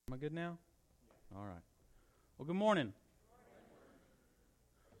Am I good now? All right. Well, good morning.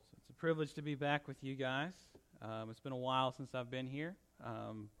 So it's a privilege to be back with you guys. It's been a while since I've been here,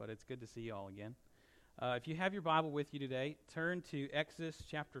 but it's good to see you all again. If you have your Bible with you today, turn to Exodus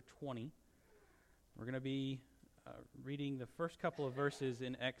chapter 20. We're going to be reading the first couple of verses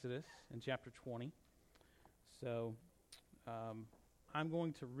in Exodus in chapter 20. So I'm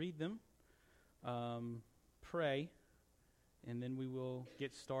going to read them, pray, and then we will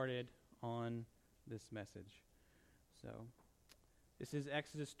get started on this message. So this is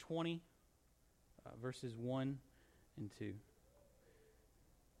Exodus 20, verses 1 and 2.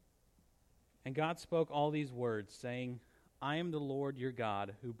 And God spoke all these words, saying, I am the Lord your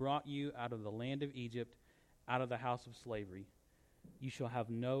God, who brought you out of the land of Egypt, out of the house of slavery. You shall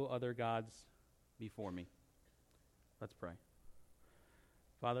have no other gods before me. Let's pray.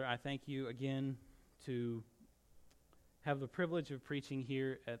 Father, I thank you again to have the privilege of preaching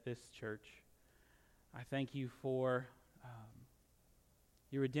here at this church. I thank you for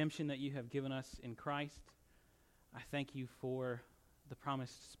your redemption that you have given us in Christ. I thank you for the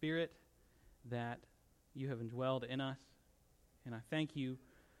promised Spirit that you have indwelled in us. And I thank you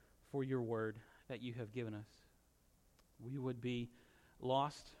for your word that you have given us. We would be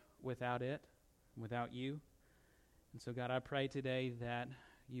lost without it, without you. And so, God, I pray today that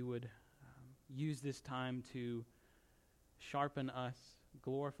you would use this time to sharpen us,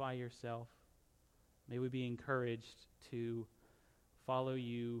 glorify yourself. May we be encouraged to follow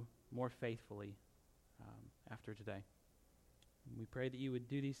you more faithfully after today. And we pray that you would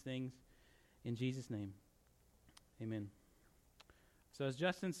do these things in Jesus' name. Amen. So as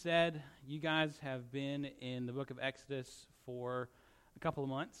Justin said, you guys have been in the book of Exodus for a couple of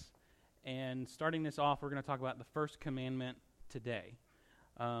months. And starting this off, we're going to talk about the first commandment today.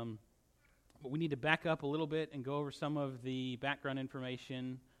 But we need to back up a little bit and go over some of the background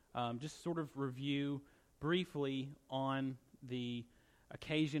information, just sort of review briefly on the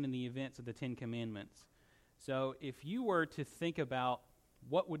occasion and the events of the Ten Commandments. So if you were to think about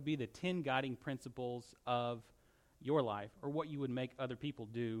what would be the 10 guiding principles of your life, or what you would make other people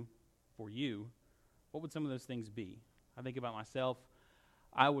do for you, what would some of those things be? I think about myself,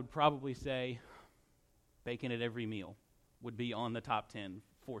 I would probably say bacon at every meal would be on the top 10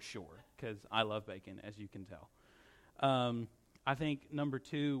 for sure, because I love bacon, as you can tell. I think number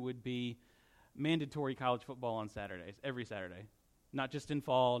 2 would be mandatory college football on Saturdays, every Saturday. Not just in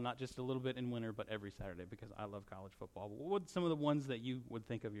fall, not just a little bit in winter, but every Saturday, because I love college football. What would some of the ones that you would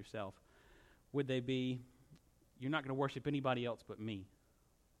think of yourself? Would they be, you're not going to worship anybody else but me.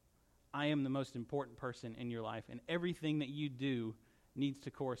 I am the most important person in your life, and everything that you do needs to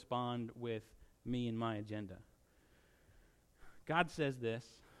correspond with me and my agenda. God says this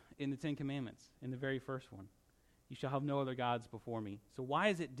in the Ten Commandments, in the very first one. You shall have no other gods before me. So why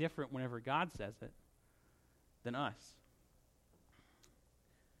is it different whenever God says it than us?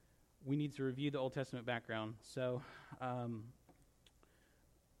 We need to review the Old Testament background. So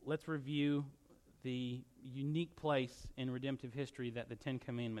let's review the unique place in redemptive history that the Ten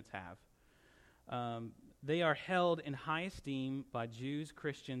Commandments have. They are held in high esteem by Jews,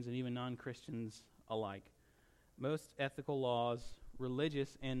 Christians, and even non-Christians alike. Most ethical laws,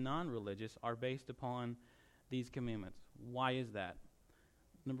 religious and non-religious, are based upon these commandments. Why is that?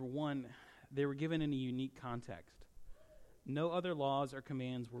 Number one, they were given in a unique context. No other laws or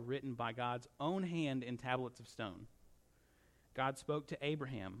commands were written by God's own hand in tablets of stone. God spoke to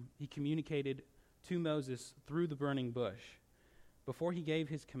Abraham. He communicated to Moses through the burning bush. Before he gave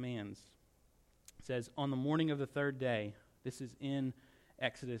his commands, it says, on the morning of the third day, this is in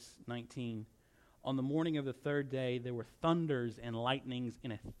Exodus 19, on the morning of the third day, there were thunders and lightnings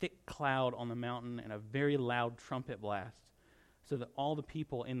in a thick cloud on the mountain and a very loud trumpet blast, so that all the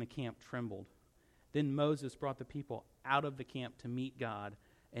people in the camp trembled. Then Moses brought the people out of the camp to meet God,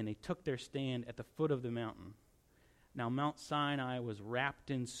 and they took their stand at the foot of the mountain. Now Mount Sinai was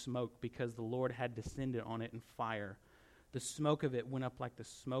wrapped in smoke because the Lord had descended on it in fire. The smoke of it went up like the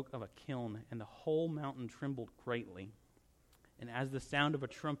smoke of a kiln, and the whole mountain trembled greatly. And as the sound of a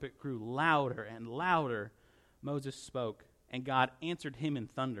trumpet grew louder and louder, Moses spoke, and God answered him in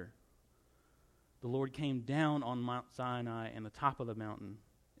thunder. The Lord came down on Mount Sinai and the top of the mountain,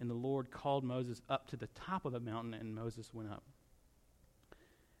 and the Lord called Moses up to the top of the mountain, and Moses went up.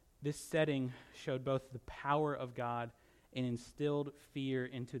 This setting showed both the power of God and instilled fear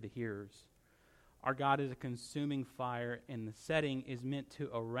into the hearers. Our God is a consuming fire, and the setting is meant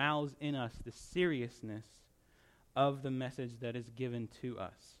to arouse in us the seriousness of the message that is given to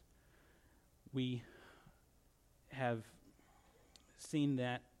us. We have seen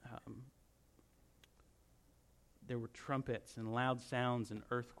that there were trumpets and loud sounds and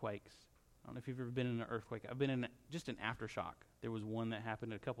earthquakes. I don't know if you've ever been in an earthquake. I've been in just an aftershock. There was one that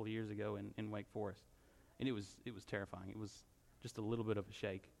happened a couple of years ago in Wake Forest, and it was terrifying. It was just a little bit of a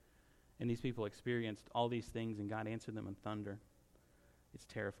shake. And these people experienced all these things, and God answered them in thunder. It's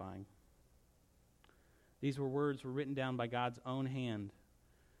terrifying. These words were written down by God's own hand.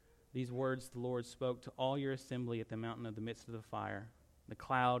 These words the Lord spoke to all your assembly at the mountain of the midst of the fire, the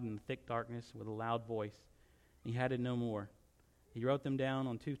cloud and the thick darkness with a loud voice. He had it no more. He wrote them down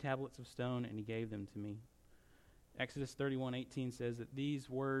on 2 tablets of stone, and he gave them to me. Exodus 31:18 says that these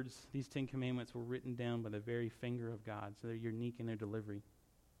words, these 10 commandments, were written down by the very finger of God, so they're unique in their delivery.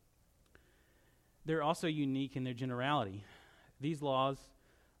 They're also unique in their generality. These laws,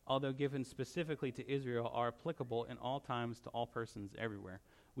 although given specifically to Israel, are applicable in all times to all persons everywhere.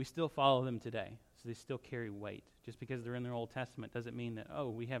 We still follow them today, so they still carry weight. Just because they're in their Old Testament doesn't mean that, oh,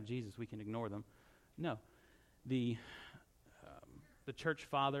 we have Jesus, we can ignore them. No. The church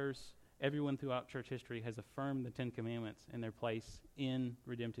fathers, everyone throughout church history has affirmed the 10 commandments and their place in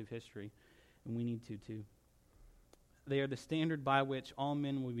redemptive history, and we need to too. They are the standard by which all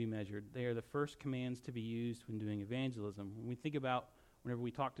men will be measured. They are the first commands to be used when doing evangelism. When we think about, whenever we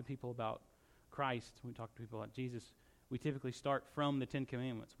talk to people about Christ, when we talk to people about Jesus, we typically start from the 10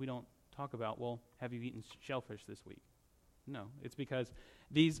 commandments. We don't talk about, well, have you eaten shellfish this week? No, it's because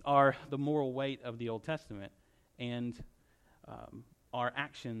these are the moral weight of the Old Testament, and our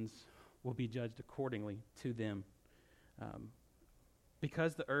actions will be judged accordingly to them.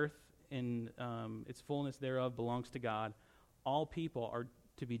 Because the earth and its fullness thereof belongs to God, all people are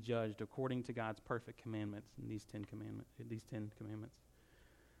to be judged according to God's perfect commandments in these 10 commandments.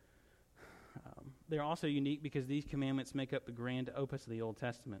 They're also unique because these commandments make up the grand opus of the Old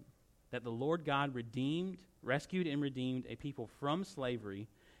Testament, that the Lord God rescued and redeemed a people from slavery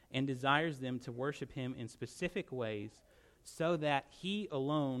and desires them to worship him in specific ways so that he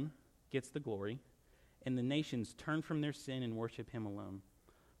alone gets the glory and the nations turn from their sin and worship him alone.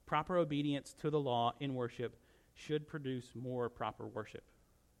 Proper obedience to the law in worship should produce more proper worship.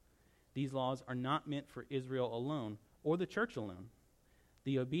 These laws are not meant for Israel alone or the church alone.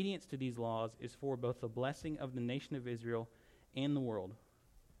 The obedience to these laws is for both the blessing of the nation of Israel and the world.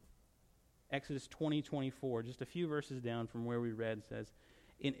 Exodus 20:24, just a few verses down from where we read, says,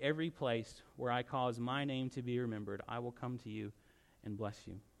 "In every place where I cause my name to be remembered, I will come to you and bless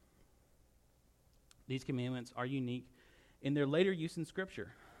you." These commandments are unique in their later use in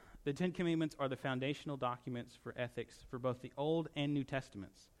Scripture. The 10 Commandments are the foundational documents for ethics for both the Old and New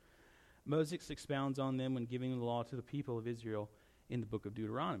Testaments. Moses expounds on them when giving the law to the people of Israel in the book of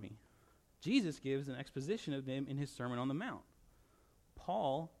Deuteronomy. Jesus gives an exposition of them in his Sermon on the Mount.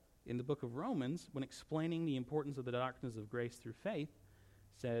 Paul, in the book of Romans, when explaining the importance of the doctrines of grace through faith,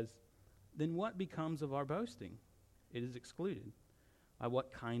 says, "Then what becomes of our boasting? It is excluded. By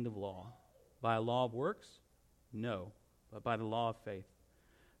what kind of law? By a law of works? No, but by the law of faith.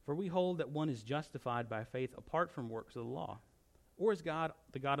 For we hold that one is justified by faith apart from works of the law. Or is God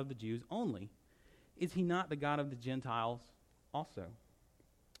the God of the Jews only? Is he not the God of the Gentiles also?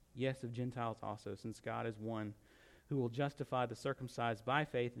 Yes, of Gentiles also, since God is one who will justify the circumcised by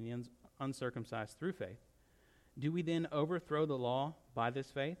faith and the uncircumcised through faith. Do we then overthrow the law by this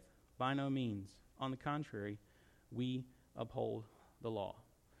faith? By no means. On the contrary, we uphold the law."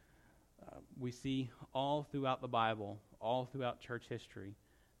 We see all throughout the Bible, all throughout church history,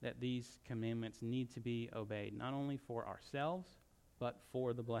 that these commandments need to be obeyed, not only for ourselves, but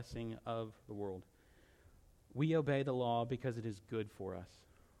for the blessing of the world. We obey the law because it is good for us.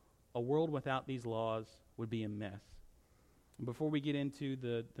 A world without these laws would be a mess. Before we get into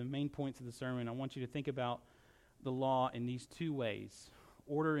the main points of the sermon, I want you to think about the law in these 2 ways: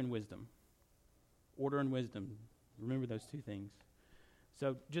 order and wisdom. Order and wisdom. Remember those 2 things.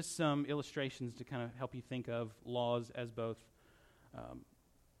 So just some illustrations to kind of help you think of laws as both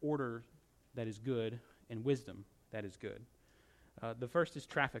order that is good and wisdom that is good. The first is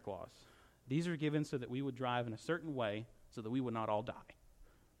traffic laws. These are given so that we would drive in a certain way so that we would not all die,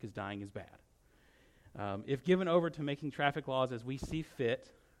 because dying is bad. If given over to making traffic laws as we see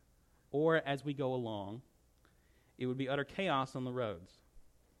fit or as we go along, it would be utter chaos on the roads,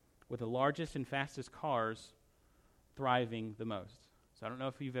 with the largest and fastest cars thriving the most. So I don't know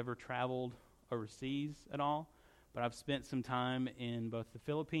if you've ever traveled overseas at all, but I've spent some time in both the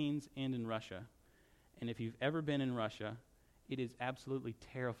Philippines and in Russia. And if you've ever been in Russia, it is absolutely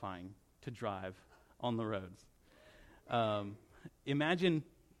terrifying to drive on the roads. Imagine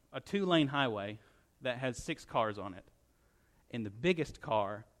a 2-lane highway that has 6 cars on it, and the biggest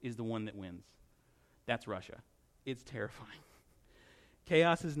car is the one that wins. That's Russia. It's terrifying.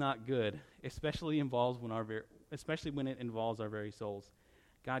 Chaos is not good, especially involves when especially when it involves our very souls.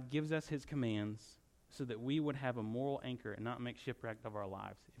 God gives us his commands so that we would have a moral anchor and not make shipwreck of our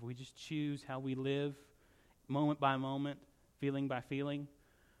lives. If we just choose how we live moment by moment, feeling by feeling,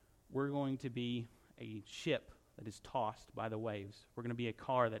 we're going to be a ship that is tossed by the waves. We're going to be a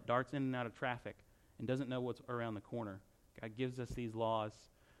car that darts in and out of traffic and doesn't know what's around the corner. God gives us these laws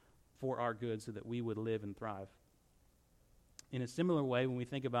for our good so that we would live and thrive. In a similar way, when we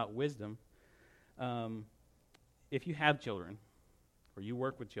think about wisdom, if you have children, or you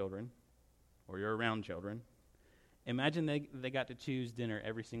work with children, or you're around children, imagine they got to choose dinner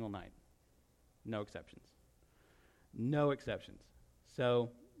every single night. No exceptions. No exceptions. So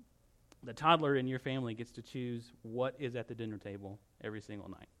the toddler in your family gets to choose what is at the dinner table every single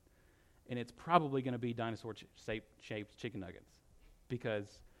night. And it's probably going to be dinosaur-shaped chicken nuggets,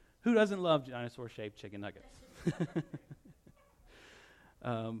 because who doesn't love dinosaur-shaped chicken nuggets?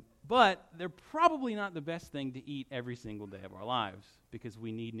 But they're probably not the best thing to eat every single day of our lives, because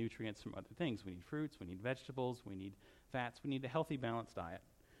we need nutrients from other things. We need fruits, we need vegetables, we need fats, we need a healthy, balanced diet.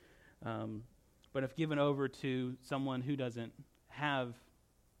 But if given over to someone who doesn't have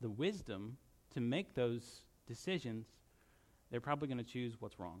the wisdom to make those decisions, they're probably going to choose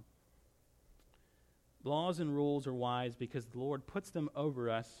what's wrong. Laws and rules are wise because the Lord puts them over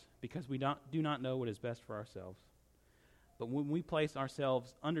us because we do not know what is best for ourselves. But when we place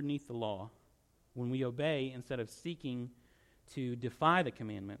ourselves underneath the law, when we obey instead of seeking to defy the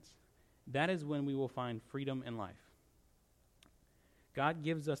commandments, that is when we will find freedom and life. God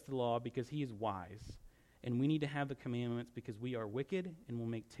gives us the law because he is wise, and we need to have the commandments because we are wicked and will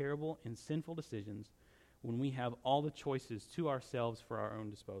make terrible and sinful decisions when we have all the choices to ourselves for our own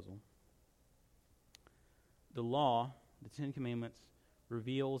disposal. The law, the Ten Commandments,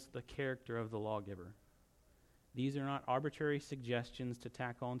 reveals the character of the lawgiver. These are not arbitrary suggestions to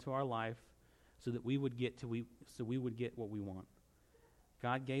tack onto our life so that we would get what we want.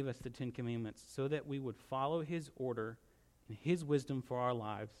 God gave us the Ten Commandments so that we would follow his order and his wisdom for our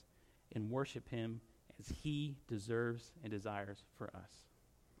lives and worship him as he deserves and desires for us.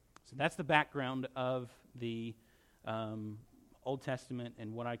 So that's the background of the Old Testament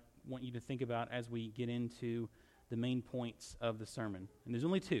and what I want you to think about as we get into the main points of the sermon. And there's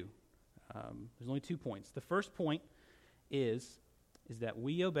only two. There's only 2 points. The first point is that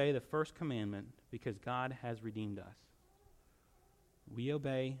we obey the first commandment because God has redeemed us. We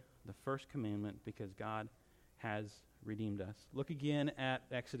obey the first commandment because God has redeemed us. Look again at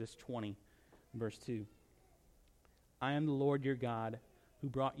Exodus 20, verse 2. I am the Lord your God who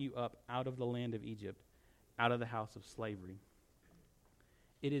brought you up out of the land of Egypt, out of the house of slavery.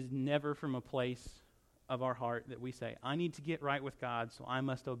 It is never from a place of our heart that we say, I need to get right with God, so I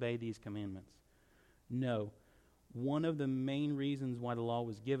must obey these commandments. No. One of the main reasons why the law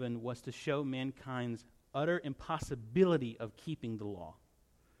was given was to show mankind's utter impossibility of keeping the law.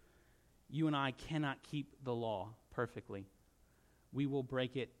 You and I cannot keep the law perfectly. We will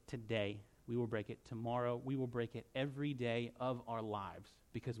break it today. We will break it tomorrow. We will break it every day of our lives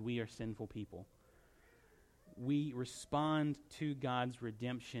because we are sinful people. We respond to God's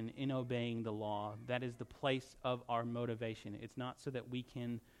redemption in obeying the law. That is the place of our motivation. It's not so that we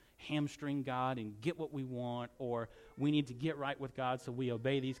can hamstring God and get what we want, or we need to get right with God so we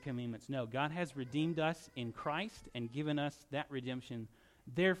obey these commandments. No, God has redeemed us in Christ and given us that redemption.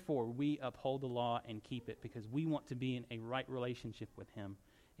 Therefore, we uphold the law and keep it because we want to be in a right relationship with him.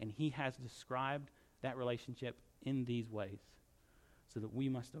 And he has described that relationship in these ways so that we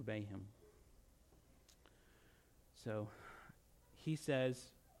must obey him. So he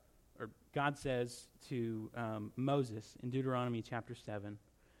says, or God says to Moses in Deuteronomy chapter 7,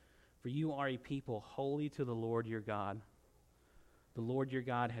 for you are a people holy to the Lord your God. The Lord your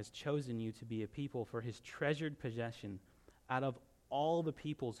God has chosen you to be a people for his treasured possession out of all the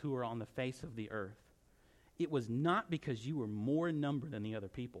peoples who are on the face of the earth. It was not because you were more in number than the other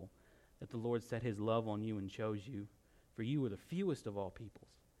people that the Lord set his love on you and chose you, for you were the fewest of all peoples.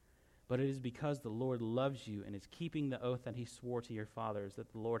 But it is because the Lord loves you and is keeping the oath that he swore to your fathers that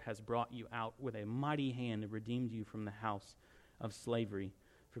the Lord has brought you out with a mighty hand and redeemed you from the house of slavery,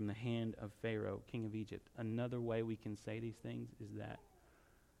 from the hand of Pharaoh, king of Egypt. Another way we can say these things is that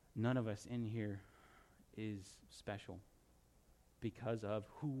none of us in here is special because of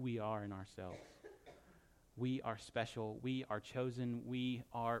who we are in ourselves. We are special. We are chosen. We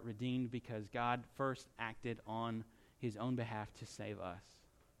are redeemed because God first acted on his own behalf to save us.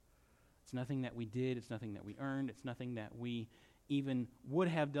 It's nothing that we did. It's nothing that we earned. It's nothing that we even would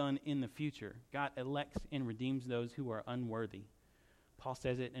have done in the future. God elects and redeems those who are unworthy. Paul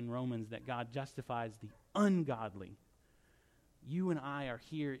says it in Romans that God justifies the ungodly You and I are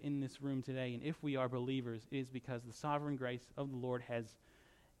here in this room today, and if we are believers, it is because the sovereign grace of the Lord has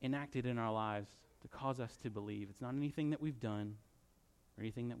enacted in our lives to cause us to believe. It's not anything that we've done or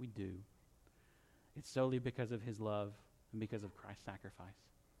anything that we do. It's solely because of his love and because of Christ's sacrifice.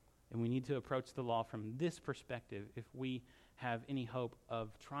 And we need to approach the law from this perspective if we have any hope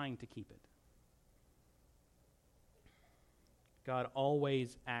of trying to keep it. God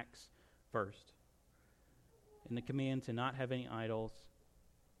always acts first. And the command to not have any idols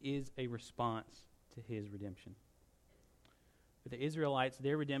is a response to his redemption. For the Israelites,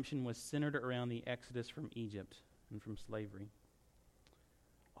 their redemption was centered around the exodus from Egypt and from slavery.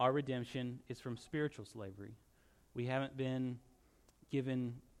 Our redemption is from spiritual slavery. We haven't been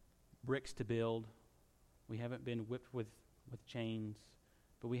given bricks to build. We haven't been whipped with chains,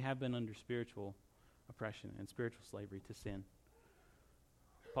 but we have been under spiritual oppression and spiritual slavery to sin.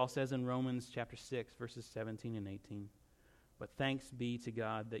 Paul says in Romans chapter 6, verses 17 and 18, "But thanks be to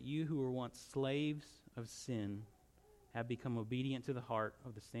God that you who were once slaves of sin have become obedient to the heart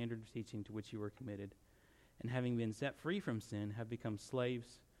of the standard of teaching to which you were committed, and having been set free from sin, have become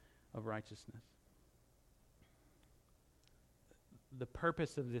slaves of righteousness." The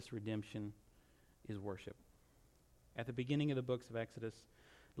purpose of this redemption is worship. At the beginning of the books of Exodus,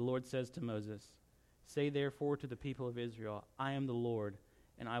 the Lord says to Moses, "Say therefore to the people of Israel, I am the Lord,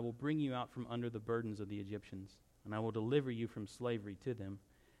 and I will bring you out from under the burdens of the Egyptians, and I will deliver you from slavery to them,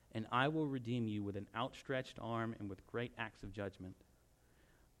 and I will redeem you with an outstretched arm and with great acts of judgment.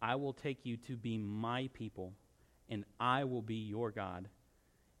 I will take you to be my people, and I will be your God,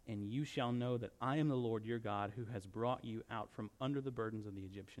 and you shall know that I am the Lord your God who has brought you out from under the burdens of the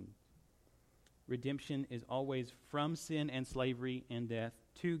Egyptians." Redemption is always from sin and slavery and death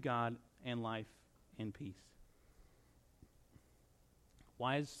to God and life and peace.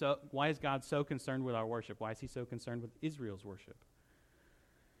 Why is God so concerned with our worship? Why is he so concerned with Israel's worship?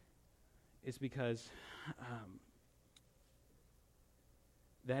 It's because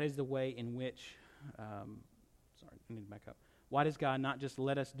that is the way in which, I need to back up. Why does God not just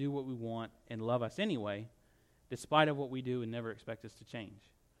let us do what we want and love us anyway, despite of what we do and never expect us to change?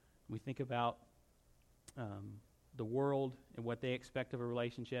 We think about the world and what they expect of a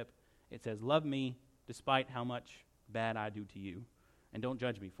relationship. It says, love me despite how much bad I do to you, and don't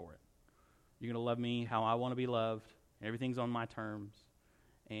judge me for it. You're going to love me how I want to be loved, and everything's on my terms,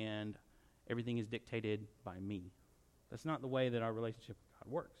 and everything is dictated by me. That's not the way that our relationship with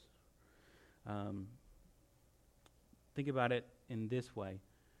God works. Think about it in this way.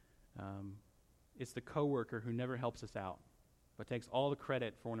 It's the coworker who never helps us out, but takes all the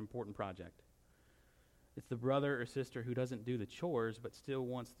credit for an important project. It's the brother or sister who doesn't do the chores, but still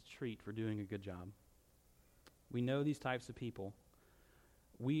wants the treat for doing a good job. We know these types of people.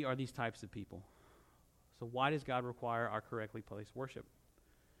 We are these types of people. So why does God require our correctly placed worship?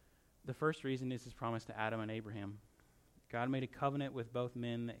 The first reason is his promise to Adam and Abraham. God made a covenant with both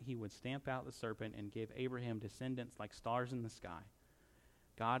men that he would stamp out the serpent and give Abraham descendants like stars in the sky.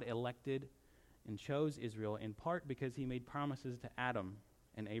 God elected and chose Israel in part because he made promises to Adam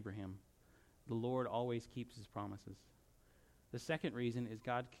and Abraham. The Lord always keeps his promises. The second reason is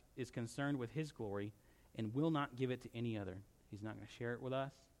God is concerned with his glory and will not give it to any other. He's not going to share it with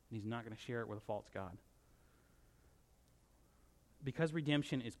us, and he's not going to share it with a false god. Because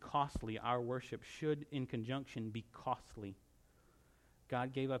redemption is costly, our worship should, in conjunction, be costly.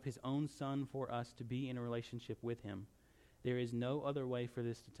 God gave up his own Son for us to be in a relationship with him. There is no other way for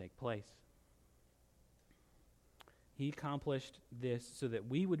this to take place. He accomplished this so that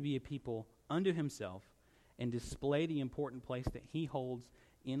we would be a people unto himself and display the important place that he holds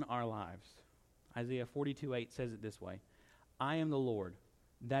in our lives. Isaiah 42:8 says it this way, "I am the Lord,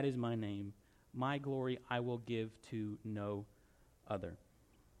 that is my name. My glory I will give to no other."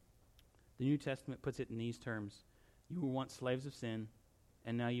 The New Testament puts it in these terms: you were once slaves of sin,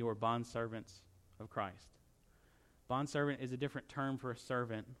 and now you are bondservants of Christ. Bondservant is a different term for a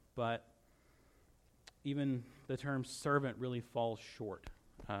servant, but even the term servant really falls short.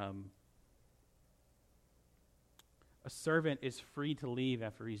 A servant is free to leave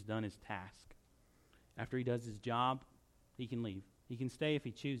after he's done his task. After he does his job, he can leave. He can stay if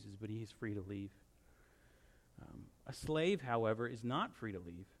he chooses, but he is free to leave. A slave, however, is not free to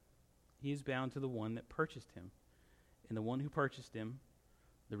leave. He is bound to the one that purchased him. And the one who purchased him,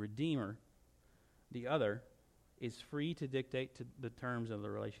 the Redeemer, the other, is free to dictate to the terms of the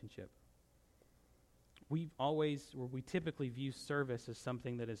relationship. We typically view service as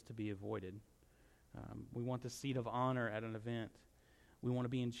something that is to be avoided. We want the seat of honor at an event. We want to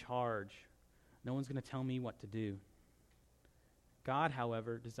be in charge. No one's going to tell me what to do. God,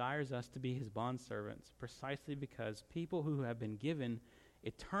 however, desires us to be his bondservants precisely because people who have been given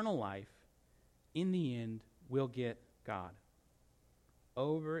eternal life, in the end, will get God.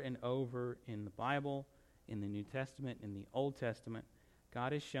 Over and over in the Bible, in the New Testament, in the Old Testament,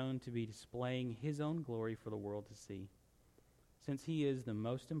 God is shown to be displaying his own glory for the world to see. Since he is the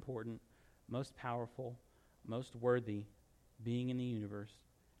most important, most powerful, most worthy being in the universe,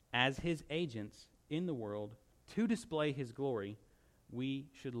 as his agents in the world to display his glory, we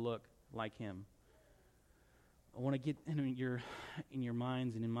should look like him. I want to get in your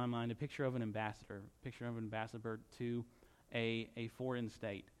minds and in my mind a picture of an ambassador to a foreign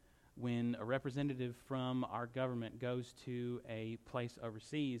state. When a representative from our government goes to a place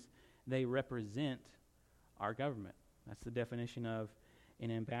overseas, they represent our government. That's the definition of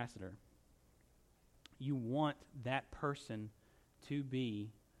an ambassador. You want that person to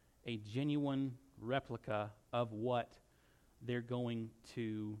be a genuine replica of what they're going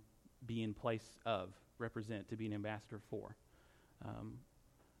to be in place of, represent, to be an ambassador for.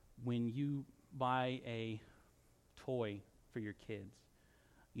 When you buy a toy for your kids,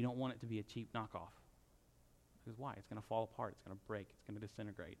 you don't want it to be a cheap knockoff. Because why? It's going to fall apart. It's going to break. It's going to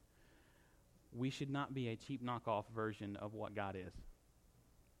disintegrate. We should not be a cheap knockoff version of what God is.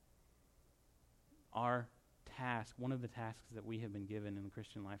 Our task, one of the tasks that we have been given in the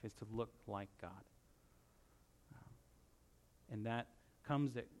Christian life, is to look like God. And that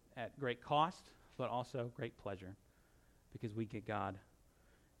comes at great cost, but also great pleasure, because we get God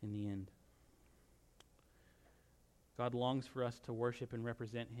in the end. God longs for us to worship and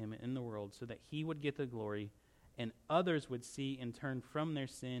represent him in the world so that he would get the glory and others would see and turn from their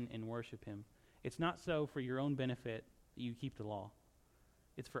sin and worship him. It's not so for your own benefit that you keep the law.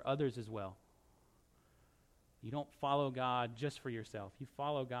 It's for others as well. You don't follow God just for yourself. You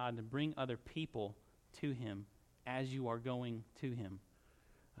follow God to bring other people to him as you are going to him.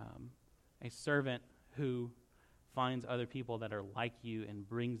 A servant who finds other people that are like you and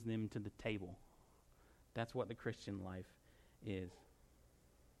brings them to the table. That's what the Christian life is.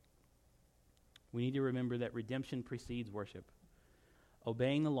 We need to remember that redemption precedes worship.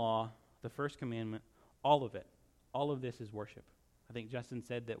 Obeying the law, the first commandment, all of this is worship. I think Justin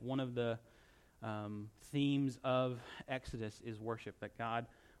said that one of the themes of Exodus is worship, that God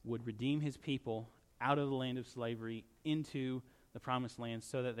would redeem his people out of the land of slavery into the promised land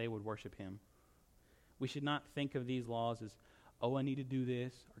so that they would worship him. We should not think of these laws as, oh, I need to do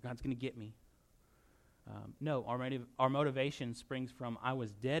this, or God's going to get me. No, our motivation springs from, I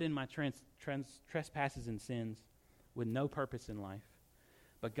was dead in my trespasses and sins with no purpose in life.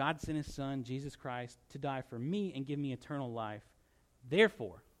 But God sent his Son, Jesus Christ, to die for me and give me eternal life.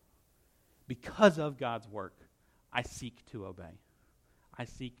 Therefore, because of God's work, I seek to obey. I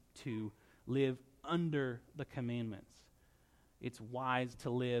seek to live under the commandments. It's wise to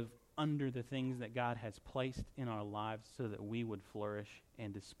live under the things that God has placed in our lives so that we would flourish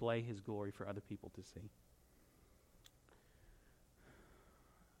and display his glory for other people to see.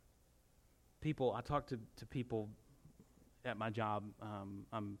 I talk to people at my job.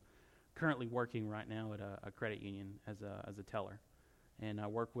 I'm currently working right now at a credit union as a teller. And I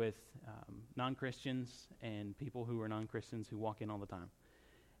work with non-Christians and people who are non-Christians who walk in all the time.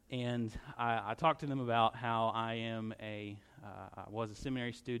 And I talk to them about how I was a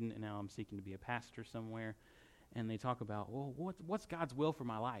seminary student and now I'm seeking to be a pastor somewhere. And they talk about, well, what's God's will for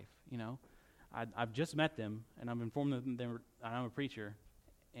my life? You know, I've just met them and I've informed them that I'm a preacher,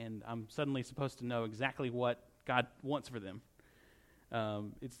 and I'm suddenly supposed to know exactly what God wants for them.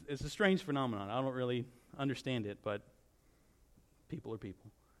 It's a strange phenomenon. I don't really understand it, but people are people.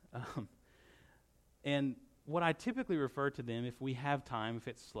 And what I typically refer to them, if we have time, if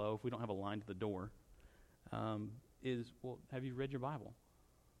it's slow, if we don't have a line to the door, is, well, have you read your Bible?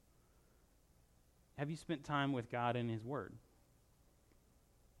 Have you spent time with God and his word?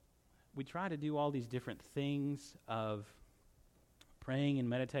 We try to do all these different things of praying and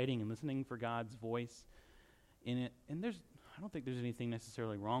meditating and listening for God's voice in it, and I don't think there's anything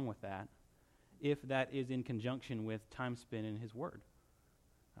necessarily wrong with that if that is in conjunction with time spent in his word.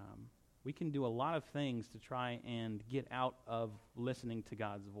 We can do a lot of things to try and get out of listening to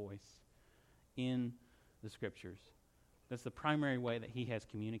God's voice in the Scriptures. That's the primary way that he has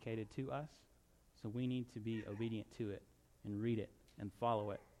communicated to us, so we need to be obedient to it and read it and follow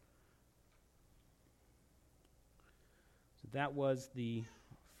it. So that was the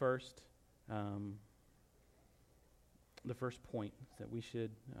first point, that we should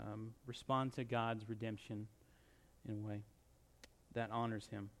respond to God's redemption in a way that honors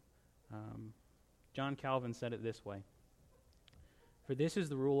him. John Calvin said it this way: "For this is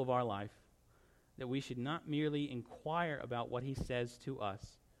the rule of our life, that we should not merely inquire about what he says to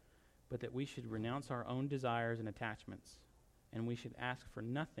us, but that we should renounce our own desires and attachments, and we should ask for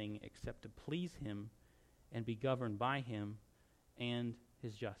nothing except to please him and be governed by him and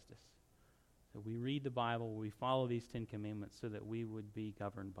his justice. So we read the Bible, we follow these 10 commandments so that we would be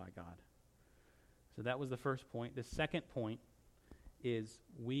governed by God. So that was the first point. The second point is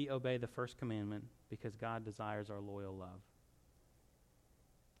we obey the first commandment because God desires our loyal love.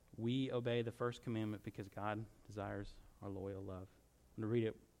 We obey the first commandment because God desires our loyal love. I'm going to read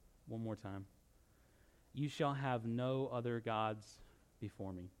it one more time. You shall have no other gods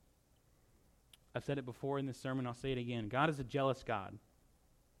before me. I've said it before in this sermon, I'll say it again. God is a jealous God.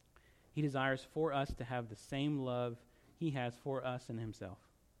 He desires for us to have the same love he has for us and himself.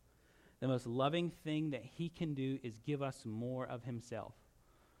 The most loving thing that he can do is give us more of himself.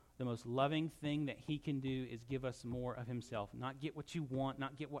 The most loving thing that he can do is give us more of himself. Not get what you want,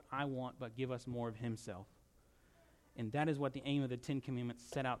 not get what I want, but give us more of himself. And that is what the aim of the 10 Commandments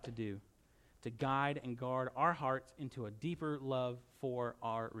set out to do, to guide and guard our hearts into a deeper love for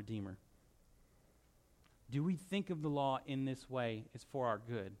our Redeemer. Do we think of the law in this way as for our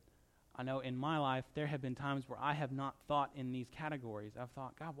good? I know in my life there have been times where I have not thought in these categories. I've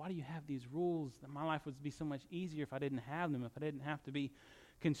thought, God, why do you have these rules? That my life would be so much easier if I didn't have them, if I didn't have to be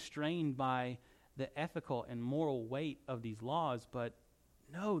constrained by the ethical and moral weight of these laws. But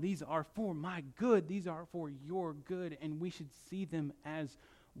no, these are for my good. These are for your good, and we should see them as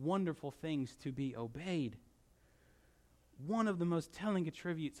wonderful things to be obeyed. One of the most telling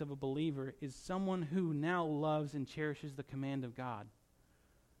attributes of a believer is someone who now loves and cherishes the command of God.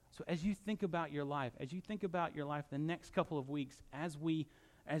 So as you think about your life, the next couple of weeks, as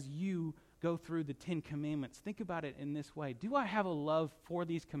you go through the 10 commandments, think about it in this way. Do I have a love for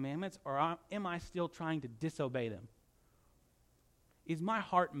these commandments, or am I still trying to disobey them? Is my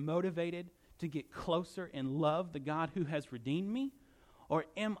heart motivated to get closer and love the God who has redeemed me? Or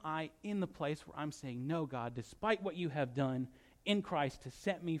am I in the place where I'm saying, no, God, despite what you have done in Christ to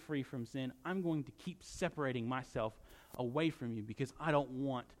set me free from sin, I'm going to keep separating myself away from you because I don't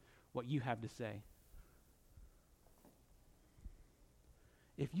want what you have to say.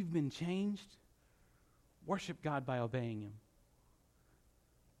 If you've been changed, worship God by obeying him.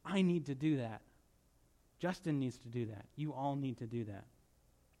 I need to do that. Justin needs to do that. You all need to do that.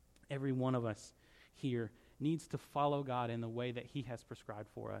 Every one of us here needs to follow God in the way that he has prescribed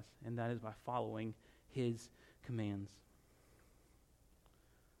for us, and that is by following his commands.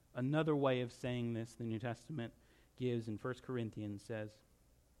 Another way of saying this the New Testament gives in 1 Corinthians says,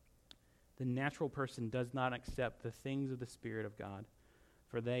 the natural person does not accept the things of the Spirit of God,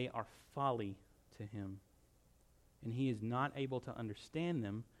 for they are folly to him, and he is not able to understand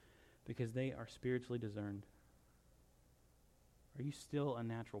them because they are spiritually discerned. Are you still a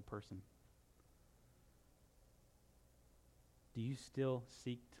natural person? Do you still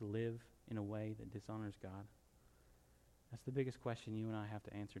seek to live in a way that dishonors God? That's the biggest question you and I have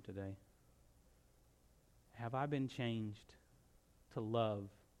to answer today. Have I been changed to love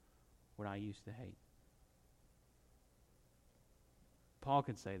what I used to hate? Paul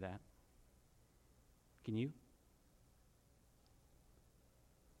could say that. Can you?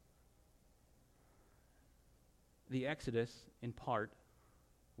 The Exodus, in part,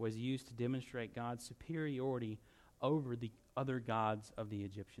 was used to demonstrate God's superiority over the other gods of the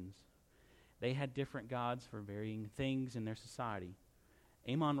Egyptians. They had different gods for varying things in their society.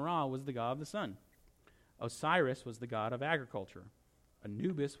 Amun-Ra was the god of the sun. Osiris was the god of agriculture.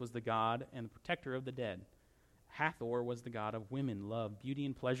 Anubis was the god and the protector of the dead. Hathor was the god of women, love, beauty,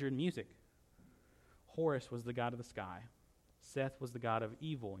 and pleasure and music. Horus was the god of the sky. Seth was the god of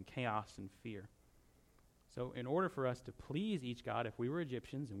evil and chaos and fear. So in order for us to please each god, if we were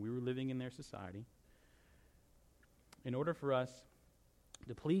Egyptians and we were living in their society, in order for us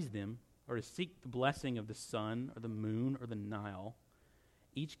to please them or to seek the blessing of the sun or the moon or the Nile,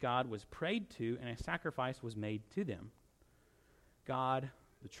 each god was prayed to and a sacrifice was made to them. God,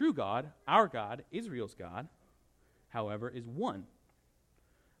 the true God, our God, Israel's God, however, is one.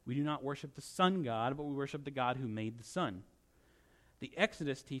 We do not worship the sun god, but we worship the God who made the sun. The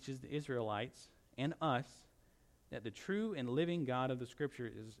Exodus teaches the Israelites and us that the true and living God of the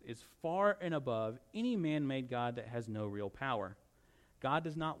Scripture is far and above any man-made God that has no real power. God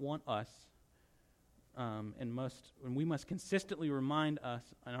does not want us, and we must consistently remind us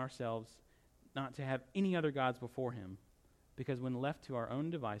and ourselves not to have any other gods before him, because when left to our own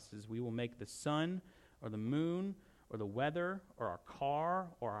devices, we will make the sun or the moon or the weather or our car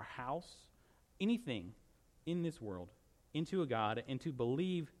or our house, anything in this world, into a god, and to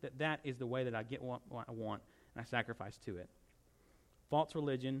believe that that is the way that I get what I want, and I sacrifice to it. False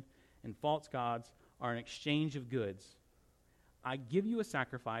religion and false gods are an exchange of goods. I give you a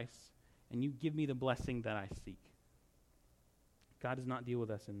sacrifice, and you give me the blessing that I seek. God does not deal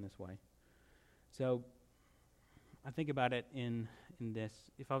with us in this way. So I think about it in this.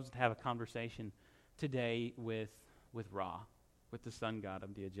 If I was to have a conversation today with Ra, with the sun god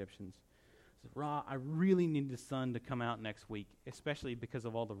of the Egyptians, I said, Ra, I really need the sun to come out next week, especially because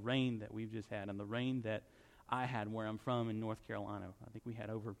of all the rain that we've just had and the rain that I had where I'm from in North Carolina. I think we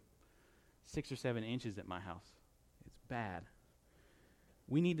had over 6 or 7 inches at my house. It's bad.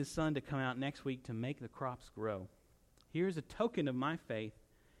 We need the sun to come out next week to make the crops grow. Here's a token of my faith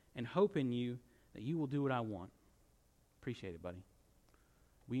and hope in you that you will do what I want. Appreciate it, buddy.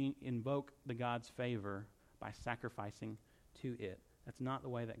 We invoke the God's favor by sacrificing to it. That's not the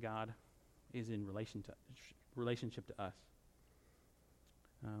way that God is in relationship to us.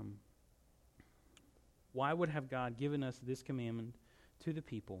 Why would have God given us this commandment to the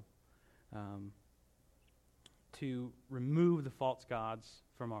people to remove the false gods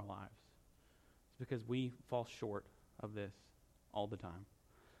from our lives? It's because we fall short of this all the time.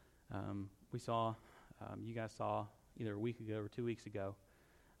 We saw, you guys saw either a week ago or 2 weeks ago,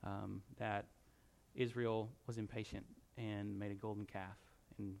 that Israel was impatient and made a golden calf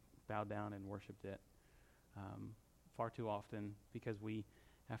and bowed down and worshipped it. Far too often, because we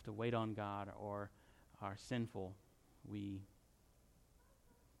have to wait on God or are sinful, we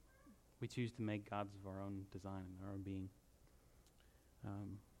choose to make gods of our own design and our own being.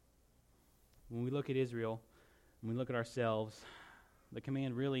 When we look at Israel, when we look at ourselves, the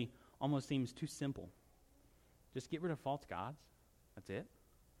command really almost seems too simple. Just get rid of false gods. That's it.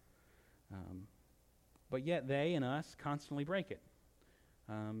 But yet they and us constantly break it.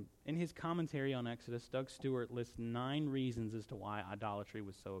 In his commentary on Exodus, Doug Stewart lists 9 reasons as to why idolatry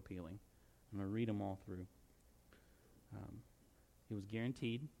was so appealing. I'm going to read them all through. It was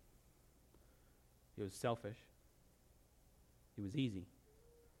guaranteed. It was selfish. It was easy.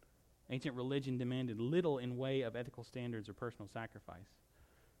 Ancient religion demanded little in way of ethical standards or personal sacrifice.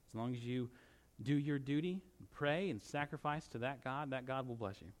 As long as you do your duty, pray, and sacrifice to that God will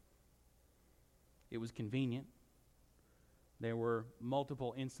bless you. It was convenient. There were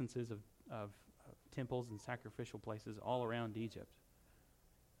multiple instances of temples and sacrificial places all around Egypt.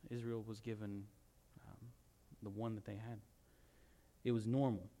 Israel was given the one that they had. It was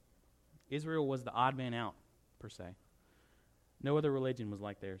normal. Israel was the odd man out, per se. No other religion was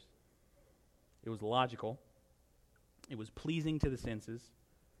like theirs. It was logical. It was pleasing to the senses.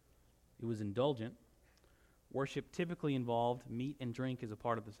 It was indulgent. Worship typically involved meat and drink as a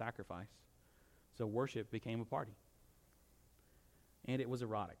part of the sacrifice. So worship became a party. And it was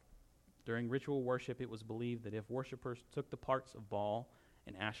erotic. During ritual worship, it was believed that if worshipers took the parts of Baal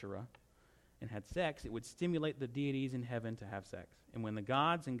and Asherah and had sex, it would stimulate the deities in heaven to have sex. And when the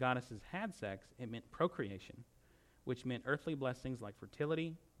gods and goddesses had sex, it meant procreation, which meant earthly blessings like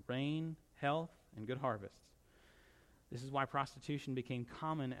fertility, rain, health, and good harvests. This is why prostitution became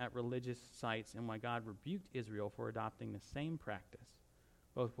common at religious sites and why God rebuked Israel for adopting the same practice,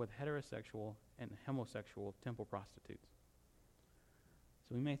 both with heterosexual and homosexual temple prostitutes.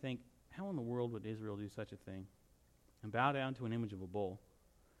 So we may think, how in the world would Israel do such a thing and bow down to an image of a bull?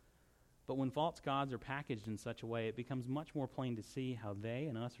 But when false gods are packaged in such a way, it becomes much more plain to see how they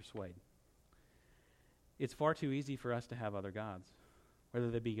and us are swayed. It's far too easy for us to have other gods, whether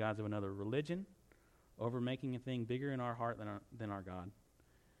they be gods of another religion, over making a thing bigger in our heart than our God.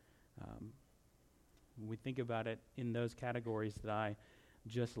 When we think about it in those categories that I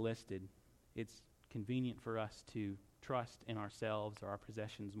just listed, it's convenient for us to trust in ourselves or our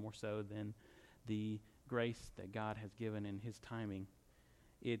possessions more so than the grace that God has given in his timing.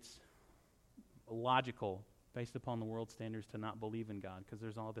 It's logical, based upon the world standards, to not believe in God because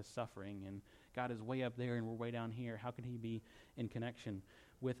there's all this suffering and God is way up there and we're way down here. How can he be in connection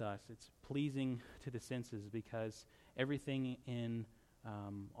with us? It's pleasing to the senses because everything in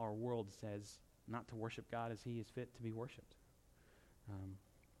our world says not to worship God as he is fit to be worshipped.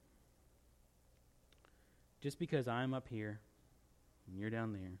 Just because I'm up here and you're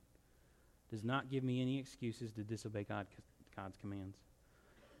down there does not give me any excuses to disobey God's commands.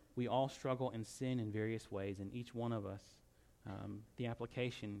 We all struggle and sin in various ways, and each one of us, the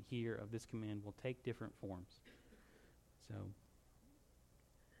application here of this command will take different forms. So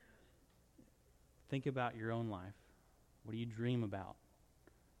think about your own life. What do you dream about?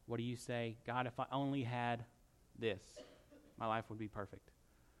 What do you say, God, if I only had this, my life would be perfect?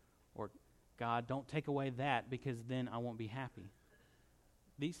 Or, God, don't take away that because then I won't be happy.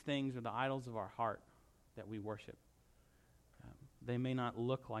 These things are the idols of our heart that we worship. They may not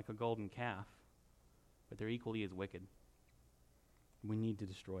look like a golden calf, but they're equally as wicked. We need to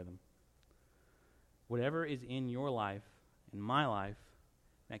destroy them. Whatever is in your life, in my life,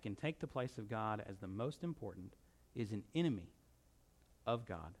 that can take the place of God as the most important is an enemy of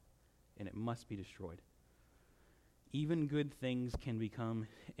God, and it must be destroyed. Even good things can become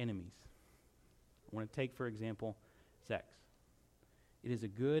enemies. I want to take, for example, sex. It is a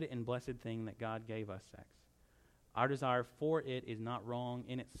good and blessed thing that God gave us sex. Our desire for it is not wrong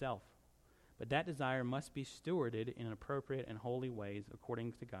in itself, but that desire must be stewarded in appropriate and holy ways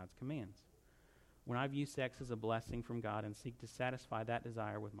according to God's commands. When I view sex as a blessing from God and seek to satisfy that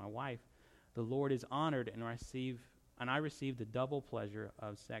desire with my wife, the Lord is honored and I receive the double pleasure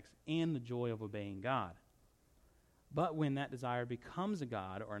of sex and the joy of obeying God. But when that desire becomes a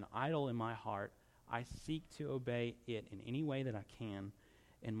god or an idol in my heart, I seek to obey it in any way that I can,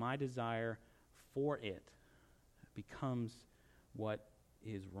 and my desire for it becomes what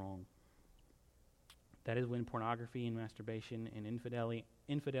is wrong. That is when pornography and masturbation and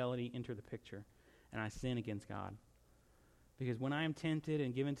infidelity enter the picture, and I sin against God. Because when I am tempted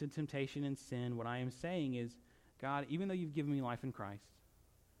and given to temptation and sin, what I am saying is, God, even though you've given me life in Christ,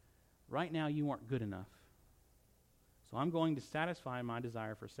 right now you aren't good enough. So I'm going to satisfy my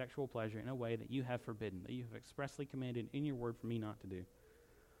desire for sexual pleasure in a way that you have forbidden, that you have expressly commanded in your word for me not to do.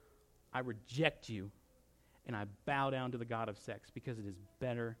 I reject you, and I bow down to the God of sex because it is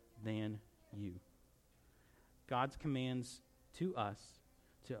better than you. God's commands to us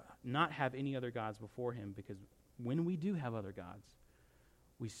to not have any other gods before him, because when we do have other gods,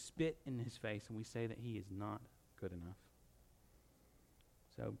 we spit in his face and we say that he is not good enough.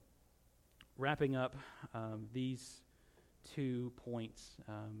 So, wrapping up these 2 points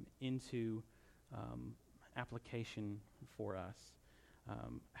into application for us.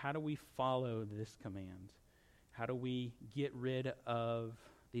 How do we follow this command? How do we get rid of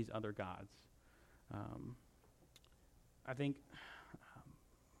these other gods? I think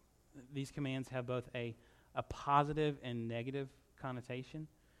these commands have both a positive and negative connotation.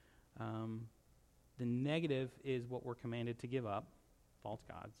 The negative is what we're commanded to give up, false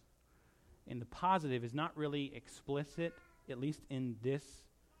gods. And the positive is not really explicit, at least in this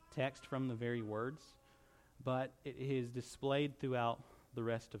text from the very words, but it is displayed throughout the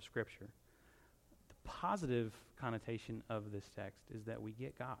rest of Scripture. The positive connotation of this text is that we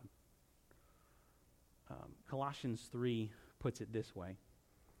get God. Colossians 3 puts it this way.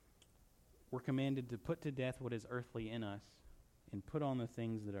 We're commanded to put to death what is earthly in us and put on the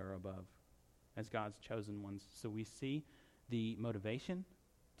things that are above as God's chosen ones. So we see the motivation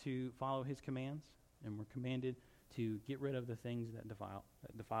to follow his commands, and we're commanded to get rid of the things that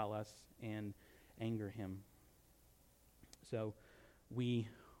defile us and anger him. So we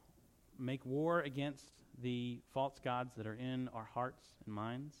make war against the false gods that are in our hearts and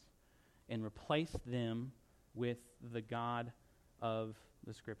minds and replace them with the God of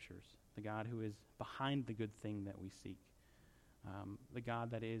the Scriptures, the God who is behind the good thing that we seek, the God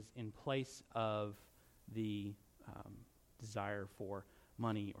that is in place of the desire for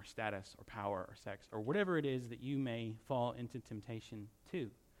money or status or power or sex or whatever it is that you may fall into temptation to.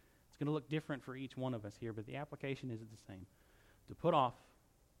 It's going to look different for each one of us here, but the application is the same. To put off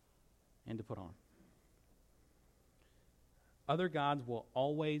and to put on. Other gods will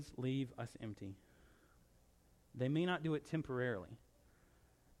always leave us empty. They may not do it temporarily.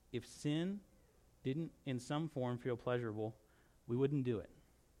 If sin didn't in some form feel pleasurable, we wouldn't do it.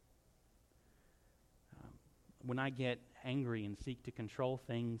 When I get angry and seek to control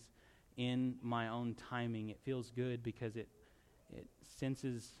things in my own timing, it feels good because it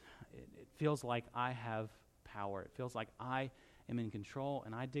feels like I have power. It feels like I am in control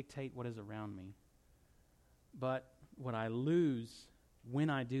and I dictate what is around me. But what I lose when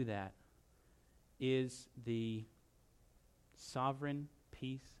I do that is the sovereign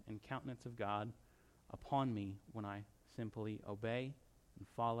peace and countenance of God upon me when I simply obey and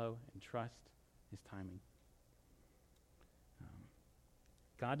follow and trust his timing.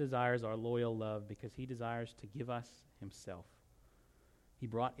 God desires our loyal love because he desires to give us himself. He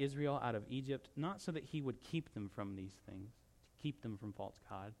brought Israel out of Egypt not so that he would keep them from these things, to keep them from false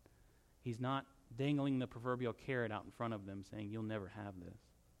God. He's not dangling the proverbial carrot out in front of them saying, you'll never have this.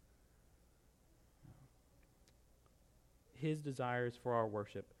 His desires for our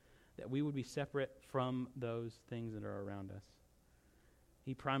worship, that we would be separate from those things that are around us.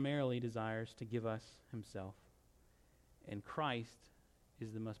 He primarily desires to give us himself. And Christ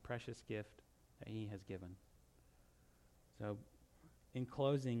is the most precious gift that he has given. So, in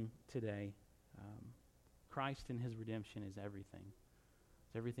closing today, Christ and his redemption is everything.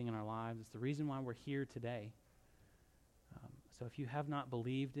 It's everything in our lives. It's the reason why we're here today. So if you have not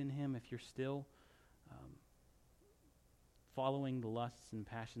believed in him, if you're still following the lusts and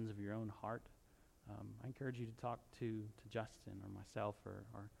passions of your own heart, I encourage you to talk to Justin or myself or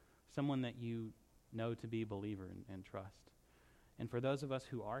someone that you know to be a believer and trust. And for those of us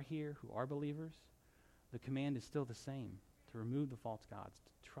who are here, who are believers, the command is still the same, to remove the false gods,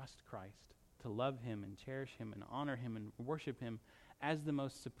 to trust Christ, to love him and cherish him and honor him and worship him as the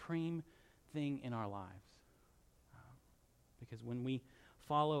most supreme thing in our lives. Because when we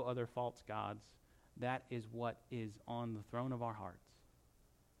follow other false gods, that is what is on the throne of our hearts.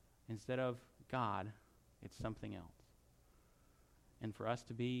 Instead of God, it's something else. And for us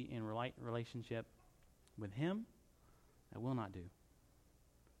to be in right relationship with him, that will not do.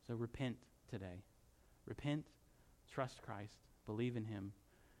 So repent today. Repent, trust Christ, believe in him,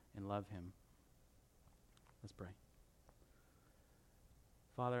 and love him. Let's pray.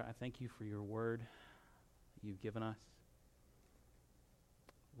 Father, I thank you for your word that you've given us.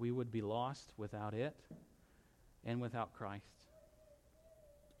 We would be lost without it and without Christ.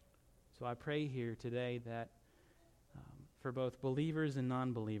 So I pray here today that for both believers and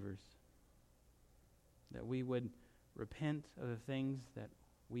non-believers, that we would repent of the things that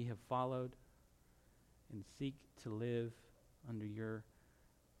we have followed and seek to live under your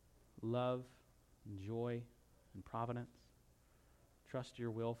love and joy and providence. Trust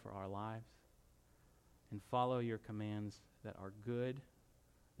your will for our lives and follow your commands that are good,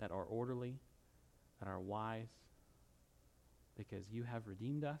 that are orderly, that are wise, because you have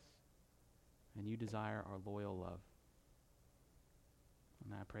redeemed us and you desire our loyal love.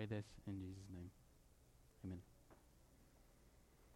 And I pray this in Jesus' name. Amen.